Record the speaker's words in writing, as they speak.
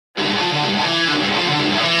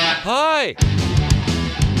Hi!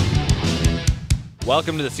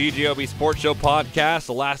 Welcome to the CJOB Sports Show podcast,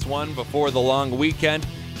 the last one before the long weekend.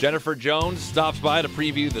 Jennifer Jones stops by to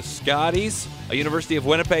preview the Scotties. A University of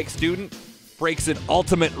Winnipeg student breaks an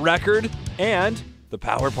ultimate record, and the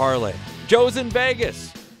Power Parlay. Joe's in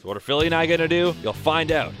Vegas. So what are Philly and I going to do? You'll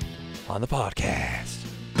find out on the podcast.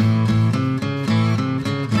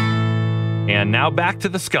 And now back to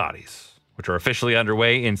the Scotties, which are officially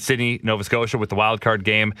underway in Sydney, Nova Scotia with the wildcard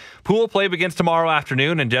game. Pool play begins tomorrow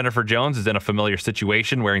afternoon, and Jennifer Jones is in a familiar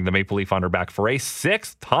situation, wearing the Maple Leaf on her back for a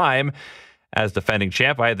sixth time as defending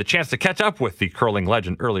champ. I had the chance to catch up with the curling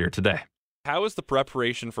legend earlier today. How is the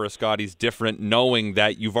preparation for a Scotties different, knowing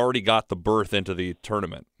that you've already got the berth into the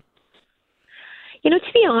tournament? To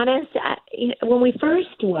be honest, when we first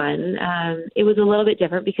won, it was a little bit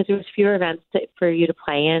different because there was fewer events for you to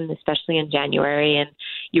play in, especially in January, and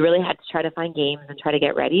you really had to try to find games and try to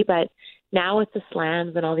get ready. But now with the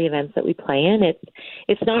slams and all the events that we play in,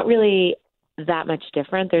 it's not really that much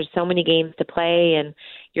different. There's so many games to play, and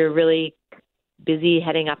you're really busy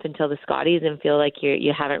heading up until the Scotties and feel like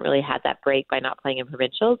you haven't really had that break by not playing in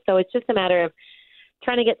provincials. So it's just a matter of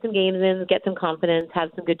trying to get some games in, get some confidence, have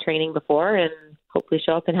some good training before, and hopefully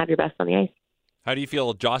show up and have your best on the ice. How do you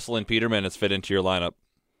feel Jocelyn Peterman has fit into your lineup?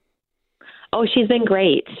 Oh, she's been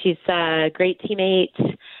great. She's a great teammate,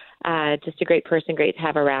 just a great person, great to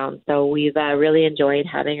have around. So we've really enjoyed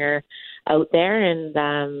having her out there, and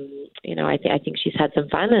I think she's had some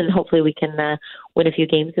fun, and hopefully we can win a few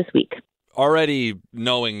games this week. Already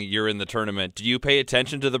knowing you're in the tournament, do you pay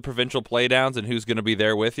attention to the provincial playdowns and who's going to be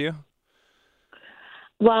there with you?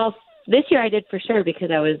 Well, this year I did for sure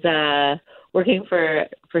because I was working for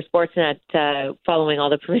Sportsnet following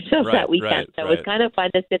all the provincials that weekend. So it was kind of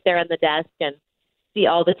fun to sit there on the desk and see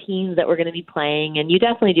all the teams that we're going to be playing. And you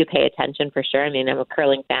definitely do pay attention for sure. I mean, I'm a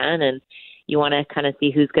curling fan and you want to kind of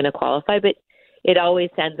see who's going to qualify. But it always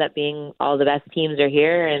ends up being all the best teams are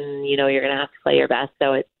here and, you're going to have to play your best.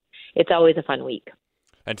 So it's always a fun week.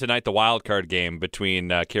 And tonight, the wild card game between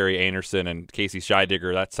Carrie Anerson and Casey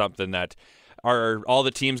Scheidegger, that's something that are all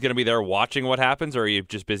the teams going to be there watching what happens, or are you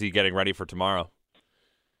just busy getting ready for tomorrow?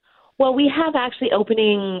 Well, we have actually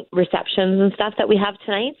opening receptions and stuff that we have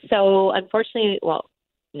tonight. So unfortunately,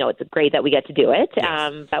 it's great that we get to do it,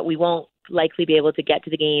 yes. But we won't likely be able to get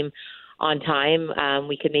to the game on time.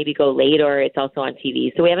 We could maybe go late, or it's also on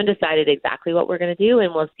TV. So we haven't decided exactly what we're going to do,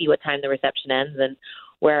 and we'll see what time the reception ends and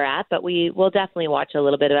where we're at. But we will definitely watch a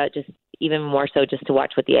little bit about just even more so just to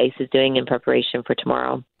watch what the ice is doing in preparation for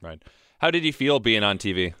tomorrow. Right. How did you feel being on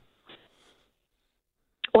TV?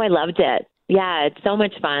 Oh, I loved it. Yeah, it's so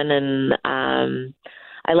much fun, and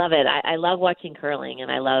I love it. I love watching curling,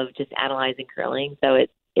 and I love just analyzing curling. So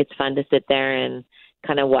it's fun to sit there and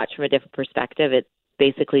kind of watch from a different perspective. It's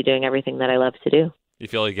basically doing everything that I love to do. You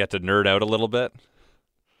feel you get to nerd out a little bit?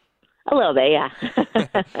 A little bit, yeah.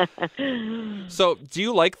 So do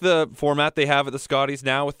you like the format they have at the Scotties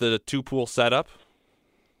now with the two-pool setup?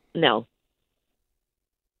 No.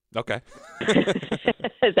 Okay.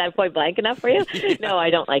 Is that point blank enough for you? Yeah. No, I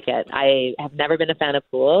don't like it. I have never been a fan of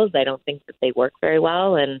pools. I don't think that they work very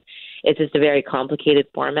well, and it's just a very complicated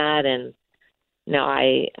format. And no,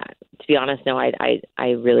 to be honest, no, I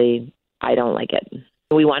don't like it.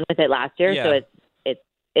 We won with it last year, so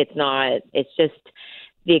it's not. It's just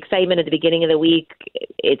the excitement at the beginning of the week.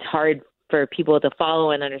 It's hard for people to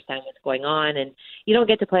follow and understand what's going on, and you don't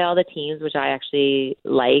get to play all the teams, which I actually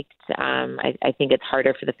liked. I think it's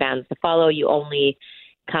harder for the fans to follow. You only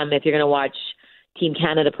come if you're going to watch Team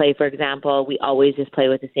Canada play, for example. We always just play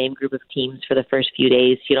with the same group of teams for the first few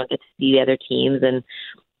days. So you don't get to see the other teams, and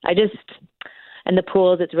the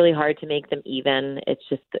pools, it's really hard to make them even. It's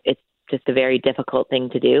just a very difficult thing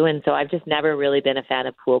to do, and so I've just never really been a fan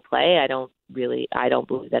of pool play. I don't believe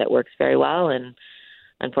that it works very well, and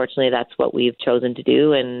unfortunately, that's what we've chosen to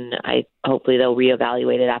do, and hopefully they'll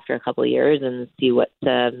reevaluate it after a couple of years and see what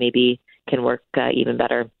maybe can work even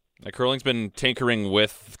better. Curling's been tinkering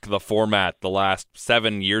with the format the last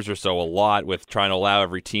 7 years or so a lot with trying to allow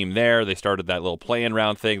every team there. They started that little play-in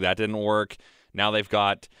round thing. That didn't work. Now they've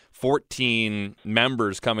got 14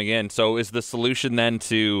 members coming in. So is the solution then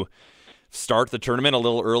to start the tournament a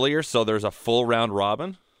little earlier so there's a full round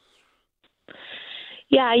robin?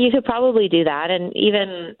 Yeah, you could probably do that. And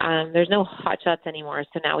even there's no hot shots anymore,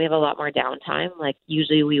 so now we have a lot more downtime. Like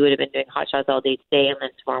usually we would have been doing hot shots all day today, and then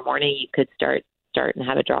tomorrow morning you could start and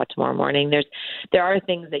have a draw tomorrow morning. There are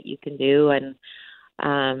things that you can do, and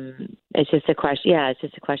it's just a question. Yeah, it's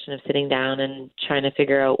just a question of sitting down and trying to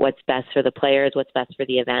figure out what's best for the players, what's best for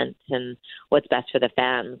the event, and what's best for the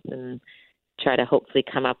fans, and try to hopefully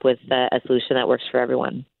come up with a solution that works for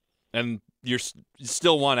everyone. And you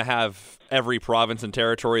still want to have every province and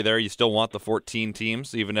territory there. You still want the 14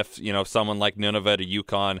 teams, even if, someone like Nunavut or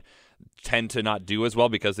Yukon tend to not do as well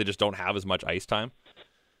because they just don't have as much ice time.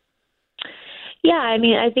 Yeah, I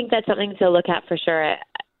mean, I think that's something to look at for sure.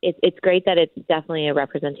 It's great that it's definitely a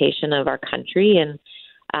representation of our country, and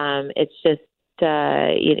it's just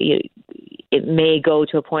it may go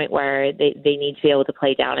to a point where they need to be able to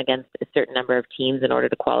play down against a certain number of teams in order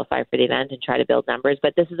to qualify for the event and try to build numbers.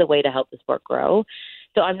 But this is a way to help the sport grow.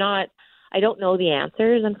 So I don't know the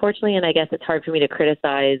answers, unfortunately, and I guess it's hard for me to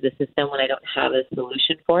criticize the system when I don't have a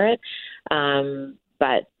solution for it.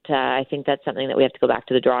 But I think that's something that we have to go back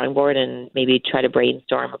to the drawing board and maybe try to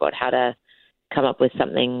brainstorm about how to come up with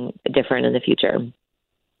something different in the future.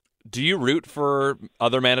 Do you root for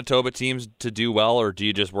other Manitoba teams to do well, or do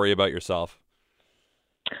you just worry about yourself?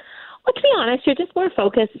 Well, to be honest, you're just more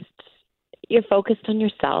focused. You're focused on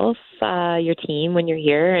yourself, your team when you're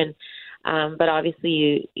here, and but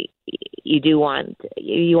obviously you want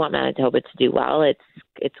Manitoba to do well.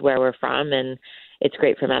 It's where we're from, and it's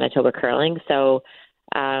great for Manitoba curling. So,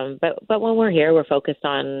 but when we're here, we're focused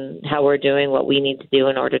on how we're doing what we need to do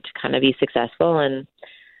in order to kind of be successful and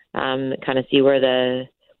kind of see where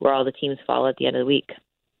all the teams fall at the end of the week.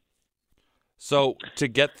 So to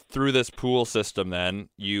get through this pool system, then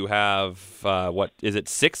you have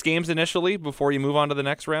 6 games initially before you move on to the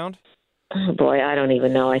next round? Oh boy, I don't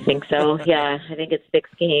even know. I think so. Yeah, I think it's 6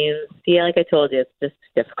 games. Yeah, like I told you, it's just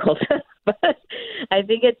difficult. But I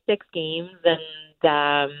think it's 6 games, and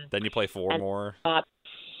then you play 4 more.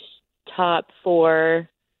 Top 4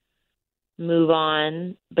 move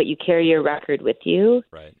on, but you carry your record with you.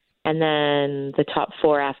 Right. And then the top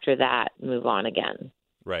 4 after that move on again.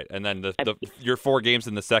 Right, and then your 4 games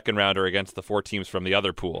in the second round are against the 4 teams from the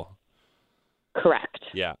other pool. Correct.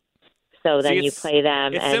 Yeah. So then you play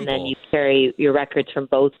them, and then you carry your records from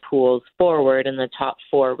both pools forward, and the top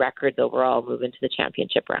 4 records overall move into the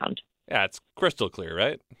championship round. Yeah, it's crystal clear,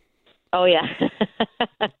 right? Oh, yeah.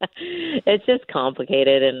 It's just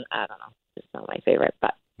complicated, and I don't know. It's not my favorite,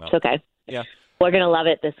 but it's okay. Yeah. We're going to love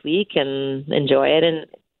it this week and enjoy it, and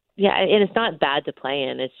yeah, and it's not bad to play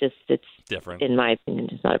in. It's different. In my opinion,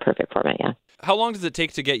 just not a perfect format, yeah. How long does it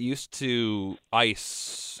take to get used to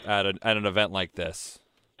ice at an event like this?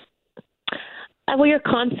 Well, you're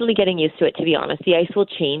constantly getting used to it, to be honest. The ice will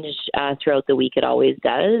change throughout the week. It always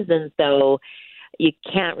does. And so you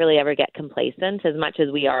can't really ever get complacent. As much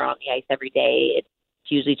as we are on the ice every day, it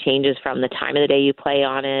usually changes from the time of the day you play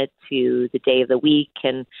on it to the day of the week.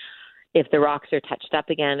 And if the rocks are touched up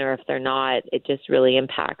again or if they're not, it just really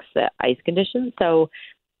impacts the ice conditions. So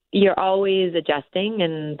you're always adjusting,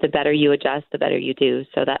 and the better you adjust, the better you do.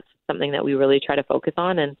 So that's something that we really try to focus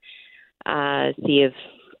on and see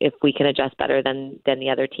if we can adjust better than the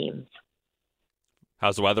other teams.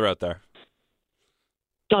 How's the weather out there?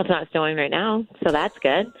 No, it's not snowing right now, so that's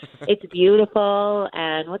good. It's beautiful,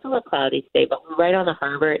 and it's a little cloudy today, but we're right on the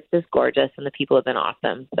harbor. It's just gorgeous, and the people have been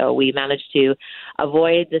awesome. So we managed to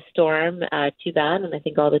avoid the storm too bad, and I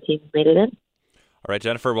think all the teams made it in. All right,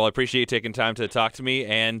 Jennifer, well, I appreciate you taking time to talk to me,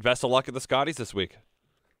 and best of luck at the Scotties this week.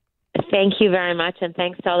 Thank you very much, and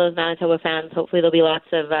thanks to all those Manitoba fans. Hopefully there'll be lots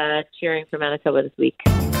of cheering for Manitoba this week.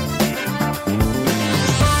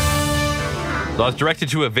 So I was directed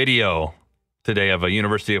to a video today of a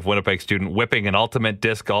University of Winnipeg student whipping an ultimate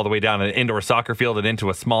disc all the way down an indoor soccer field and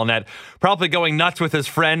into a small net, probably going nuts with his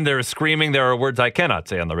friend. There was screaming. There are words I cannot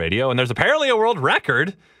say on the radio, and there's apparently a world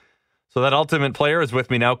record. So that ultimate player is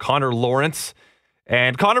with me now, Connor Lawrence.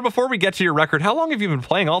 And Connor, before we get to your record, how long have you been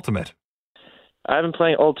playing ultimate? I've been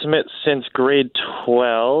playing ultimate since grade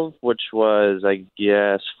 12, which was, I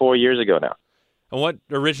guess, 4 years ago now. And what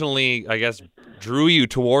originally, I guess, drew you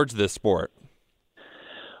towards this sport?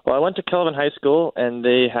 Well, I went to Kelvin High School, and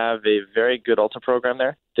they have a very good ultimate program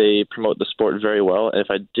there. They promote the sport very well. And if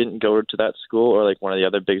I didn't go to that school or like one of the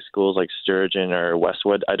other big schools like Sturgeon or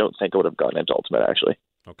Westwood, I don't think I would have gotten into ultimate, actually.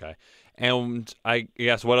 Okay. And I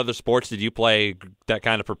guess what other sports did you play that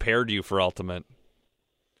kind of prepared you for ultimate?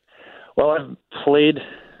 Well, I've played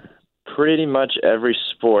pretty much every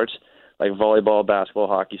sport, like volleyball, basketball,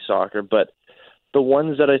 hockey, soccer, but the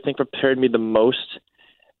ones that I think prepared me the most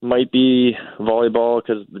might be volleyball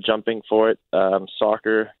because the jumping for it,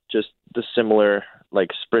 soccer, just the similar like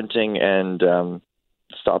sprinting and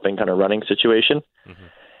stopping kind of running situation. Mm-hmm.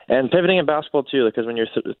 And pivoting in basketball too, because when you're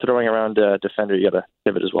throwing around a defender, you got to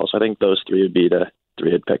pivot as well. So I think those 3 would be the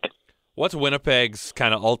 3 I'd pick. What's Winnipeg's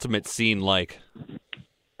kind of ultimate scene like?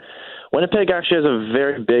 Winnipeg actually has a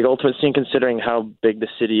very big ultimate scene considering how big the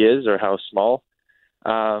city is or how small.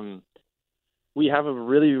 We have a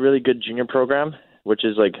really, really good junior program which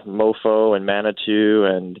is like Mofo and Manitou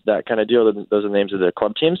and that kind of deal. Those are the names of the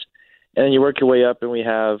club teams. And then you work your way up, and we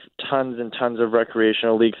have tons and tons of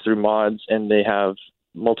recreational leagues through mods, and they have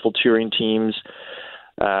multiple touring teams,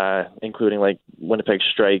 including like Winnipeg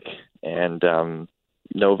Strike and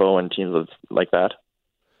Novo and teams like that.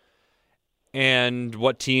 And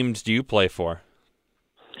what teams do you play for?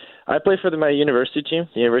 I play for my university team,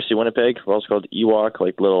 the University of Winnipeg. We're also called Ewok,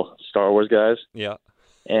 like little Star Wars guys. Yeah.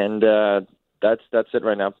 And that's it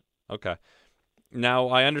right now. Okay. Now,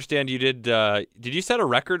 I understand you did you set a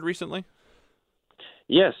record recently?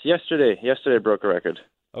 Yes, yesterday. Yesterday I broke a record.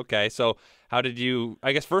 Okay, so how did you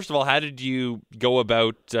go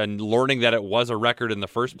about learning that it was a record in the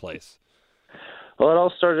first place? Well, it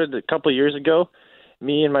all started a couple of years ago.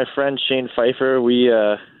 Me and my friend Shane Pfeiffer,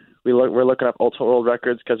 we're looking up ultimate world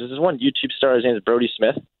records because there's this one YouTube star. His name is Brody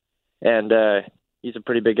Smith, and he's a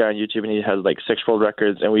pretty big guy on YouTube, and he has like 6 world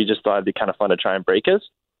records. And we just thought it'd be kind of fun to try and break his.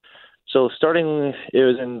 So it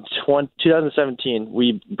was in 2017,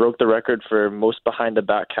 we broke the record for most behind the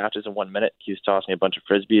back catches in 1 minute. He was tossing me a bunch of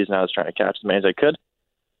frisbees, and I was trying to catch as many as I could.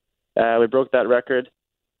 We broke that record.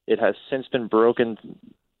 It has since been broken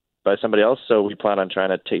by somebody else, so we plan on trying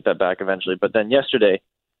to take that back eventually. But then yesterday,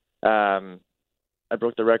 I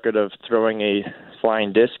broke the record of throwing a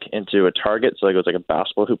flying disc into a target. So it was like a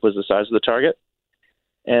basketball hoop was the size of the target.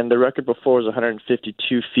 And the record before was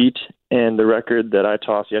 152 feet, and the record that I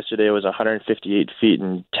tossed yesterday was 158 feet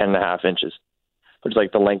and 10.5 inches, which is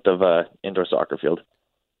like the length of an indoor soccer field.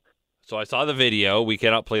 So I saw the video. We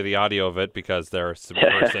cannot play the audio of it because they're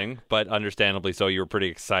subversing, but understandably so, you were pretty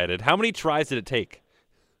excited. How many tries did it take?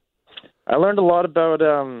 I learned a lot about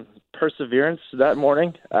perseverance that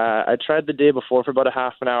morning. I tried the day before for about a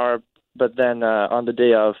half an hour, but then on the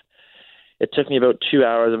day of, it took me about 2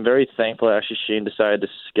 hours. I'm very thankful actually Shane decided to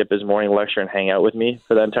skip his morning lecture and hang out with me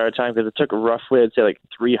for that entire time because it took roughly, I'd say, like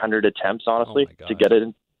 300 attempts, honestly, to get it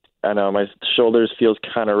in. I know, my shoulders feels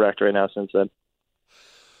kind of wrecked right now since then.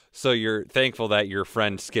 So you're thankful that your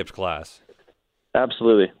friend skipped class?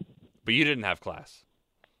 Absolutely. But you didn't have class?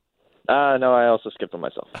 No, I also skipped them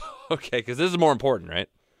myself. Okay, because this is more important, right?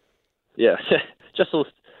 Yeah, just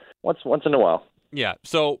once in a while. Yeah,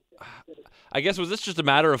 so I guess was this just a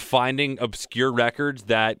matter of finding obscure records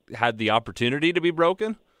that had the opportunity to be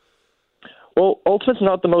broken? Well, Ultimate's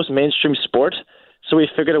not the most mainstream sport, so we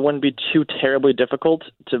figured it wouldn't be too terribly difficult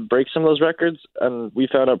to break some of those records, and we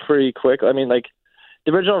found out pretty quick. I mean, like,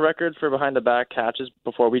 the original record for behind-the-back catches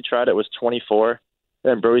before we tried it was 24,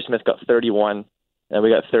 then Brody Smith got 31, and we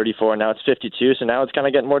got 34, and now it's 52, so now it's kind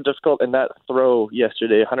of getting more difficult, and that throw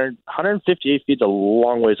yesterday, 158 feet is a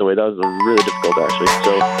long ways away. That was really difficult, actually,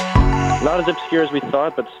 so not as obscure as we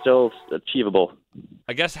thought, but still achievable.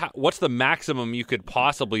 I guess, what's the maximum you could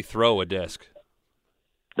possibly throw a disc?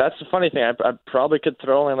 That's the funny thing. I probably could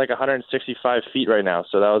throw only like 165 feet right now,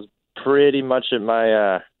 so that was pretty much at my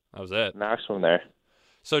that was it. maximum there.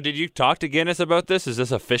 So did you talk to Guinness about this? Is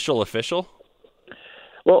this official?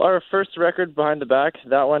 Well, our first record behind the back,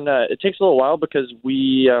 that one, it takes a little while because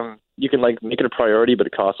you can like make it a priority, but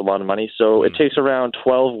it costs a lot of money. So it takes around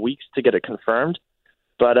 12 weeks to get it confirmed.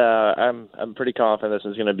 But I'm pretty confident this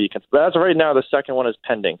is going to be. But as of right now, the second one is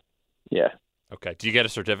pending. Yeah. Okay. Do you get a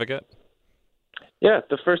certificate? Yeah,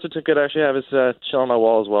 the first certificate I actually have is chilling on my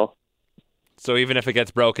wall as well. So even if it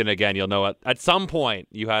gets broken again, you'll know at some point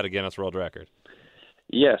you had a Guinness World Record.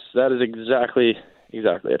 Yes, that is exactly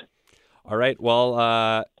it. All right.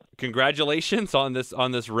 Well, congratulations on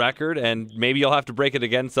this record, and maybe you'll have to break it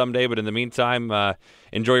again someday. But in the meantime,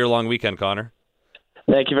 enjoy your long weekend, Connor.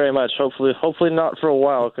 Thank you very much. Hopefully not for a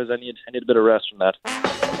while because I need a bit of rest from that.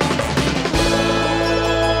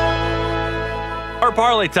 Our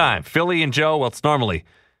parlay time. Philly and Joe. Well, it's normally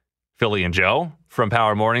Philly and Joe from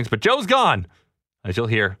Power Mornings, but Joe's gone, as you'll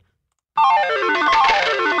hear.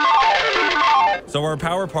 So our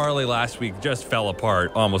power parlay last week just fell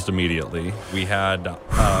apart almost immediately. We had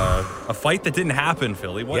a fight that didn't happen,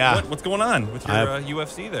 Philly. What's going on with your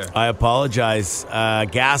UFC there? I apologize.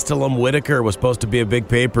 Gastelum Whitaker was supposed to be a big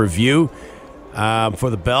pay-per-view for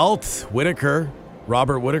the belt.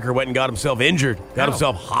 Robert Whitaker went and got himself injured, got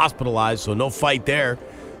himself hospitalized, so no fight there.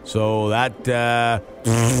 So that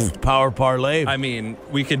power parlay. I mean,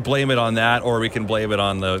 we could blame it on that, or we can blame it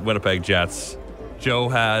on the Winnipeg Jets. Joe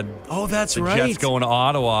had that's the right. Jets going to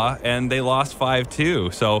Ottawa, and they lost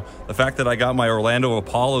 5-2. So the fact that I got my Orlando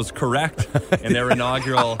Apollos correct in their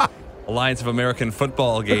inaugural Alliance of American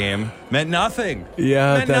Football game meant nothing.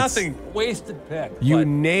 Yeah, meant nothing. Wasted pick. You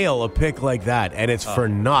nail a pick like that, and it's for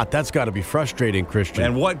naught. That's got to be frustrating, Christian.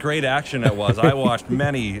 And what great action it was. I watched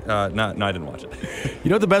many. No, I didn't watch it.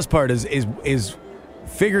 You know what the best part is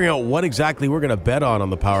figuring out what exactly we're going to bet on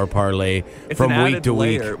the Power Parlay from week to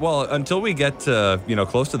week. Well, until we get to,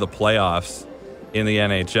 close to the playoffs in the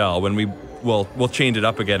NHL, when we'll change it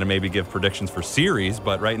up again and maybe give predictions for series,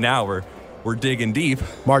 but right now we're digging deep.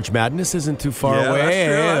 March Madness isn't too far away.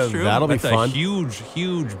 That's true. That'll be fun. A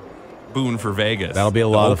huge boon for Vegas. That'll be a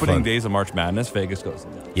lot of fun. Opening days of March Madness, Vegas goes.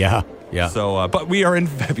 Yeah. So, but we are in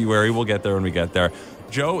February. We'll get there when we get there.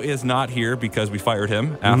 Joe is not here because we fired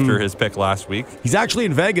him after his pick last week. He's actually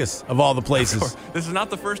in Vegas, of all the places. This is not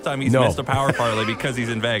the first time he's missed a Power Parlay because he's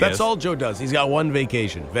in Vegas. That's all Joe does. He's got one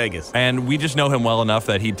vacation, Vegas. And we just know him well enough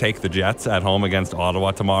that he'd take the Jets at home against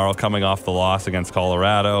Ottawa tomorrow, coming off the loss against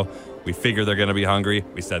Colorado. We figure they're going to be hungry.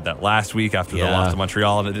 We said that last week after the loss to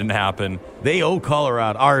Montreal, and it didn't happen. They owe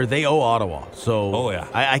they owe Ottawa. So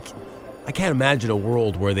I can't imagine a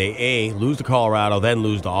world where they lose to Colorado, then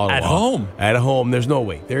lose to Ottawa. At home, there's no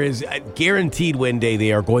way. There is a guaranteed win day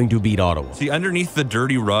they are going to beat Ottawa. See, underneath the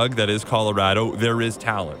dirty rug that is Colorado, there is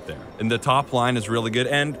talent there. And the top line is really good.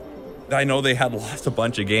 And I know they had lost a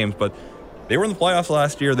bunch of games, but they were in the playoffs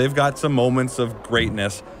last year. They've got some moments of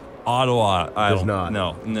greatness. Ottawa, does not.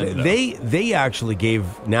 No. They actually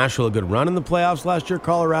gave Nashville a good run in the playoffs last year,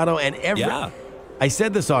 Colorado, and I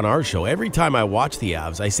said this on our show. Every time I watch the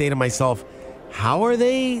Avs, I say to myself, how have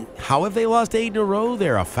they lost 8 in a row?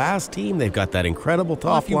 They're a fast team. They've got that incredible top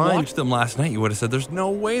line. If you watched them last night, you would have said, there's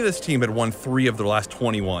no way this team had won 3 of their last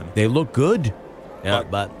 21. They look good. Yeah,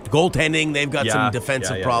 but goaltending, they've got some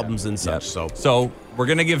defensive problems and such. So we're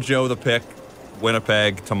going to give Joe the pick,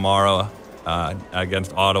 Winnipeg tomorrow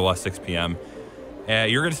against Ottawa, 6 p.m.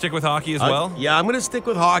 You're going to stick with hockey as well? Yeah, I'm going to stick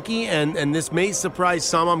with hockey, and this may surprise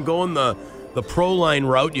some. I'm going the pro line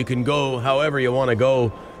route. You can go however you want to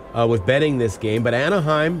go with betting this game, but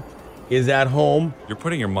Anaheim is at home. You're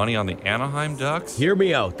putting your money on the Anaheim Ducks? Hear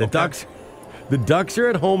me out. The Ducks are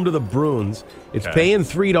at home to the Bruins. It's paying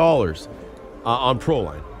 $3 on pro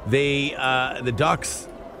line. The Ducks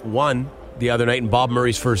won the other night in Bob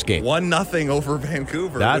Murray's first game. 1-0 over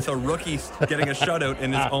Vancouver with a rookie getting a shutout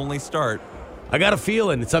in his only start. I got a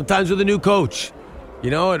feeling sometimes with a new coach,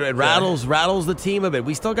 it rattles the team a bit.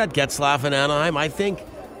 We still got Getzlaf in Anaheim. I think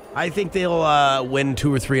they'll win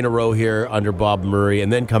 2 or 3 in a row here under Bob Murray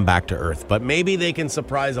and then come back to earth. But maybe they can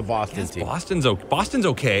surprise a Boston team. Boston's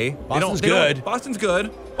okay. Boston's good. Boston's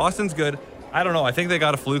good. I don't know. I think they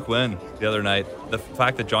got a fluke win the other night. The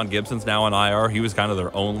fact that John Gibson's now on IR, he was kind of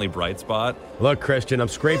their only bright spot. Look, Christian, I'm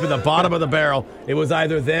scraping the bottom of the barrel. It was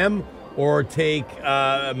either them or take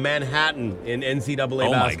Manhattan in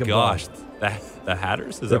NCAA basketball. Oh, my gosh. The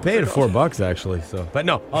Hatters? They're paying $4 actually. So, but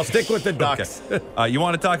no, I'll stick with the Ducks. Okay. You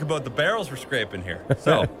want to talk about the barrels we're scraping here.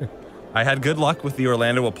 So, I had good luck with the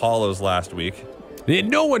Orlando Apollos last week.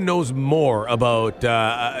 No one knows more about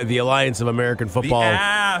the Alliance of American Football.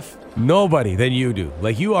 The AF. Nobody than you do.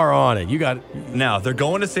 Like, you are on it. Now, they're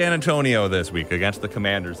going to San Antonio this week against the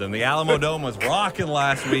Commanders, and the Alamo Dome was rocking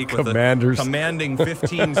last week with a commanding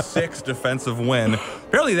 15-6 defensive win.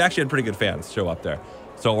 Apparently, they actually had pretty good fans show up there.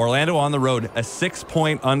 So, Orlando on the road, a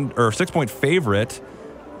 6-point favorite.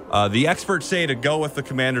 The experts say to go with the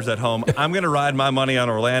Commanders at home. I'm going to ride my money on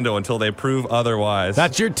Orlando until they prove otherwise.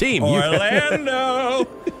 That's your team. Orlando!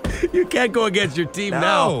 You can't go against your team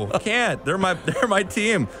now. No, can't. They're my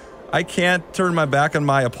team. I can't turn my back on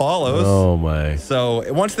my Apollos. Oh, my.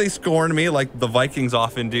 So once they scorn me, like the Vikings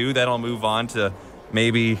often do, then I'll move on to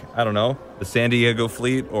maybe, I don't know, the San Diego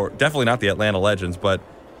Fleet, or definitely not the Atlanta Legends, but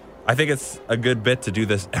I think it's a good bit to do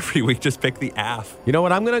this every week. Just pick the AF. You know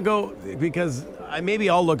what? I'm going to go because maybe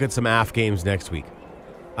I'll look at some AF games next week.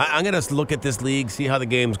 I'm going to look at this league, see how the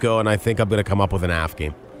games go, and I think I'm going to come up with an AF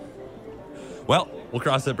game. Well, we'll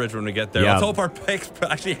cross that bridge when we get there. Yeah. Let's hope our picks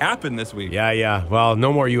actually happen this week. Yeah. Well,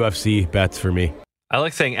 no more UFC bets for me. I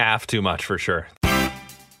like saying AF too much for sure.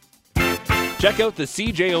 Check out the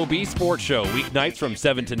CJOB Sports Show weeknights from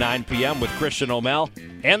 7 to 9 p.m. with Christian O'Mell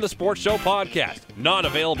and the Sports Show podcast. Not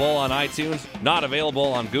available on iTunes, not available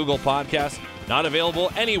on Google Podcasts, not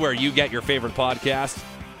available anywhere you get your favorite podcasts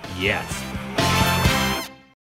yet.